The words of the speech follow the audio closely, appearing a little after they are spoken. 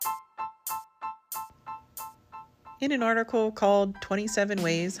In an article called 27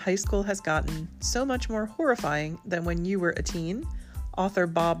 Ways High School Has Gotten So Much More Horrifying Than When You Were a Teen, author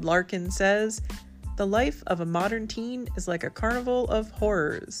Bob Larkin says, "The life of a modern teen is like a carnival of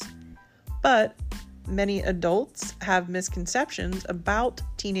horrors." But many adults have misconceptions about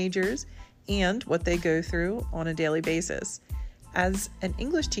teenagers and what they go through on a daily basis. As an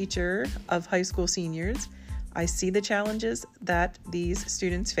English teacher of high school seniors, I see the challenges that these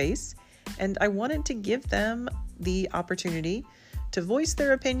students face, and I wanted to give them the opportunity to voice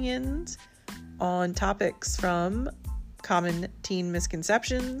their opinions on topics from common teen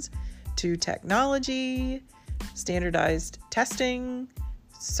misconceptions to technology, standardized testing,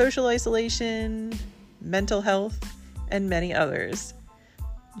 social isolation, mental health, and many others.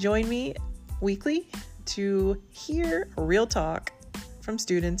 Join me weekly to hear real talk from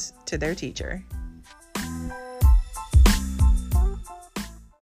students to their teacher.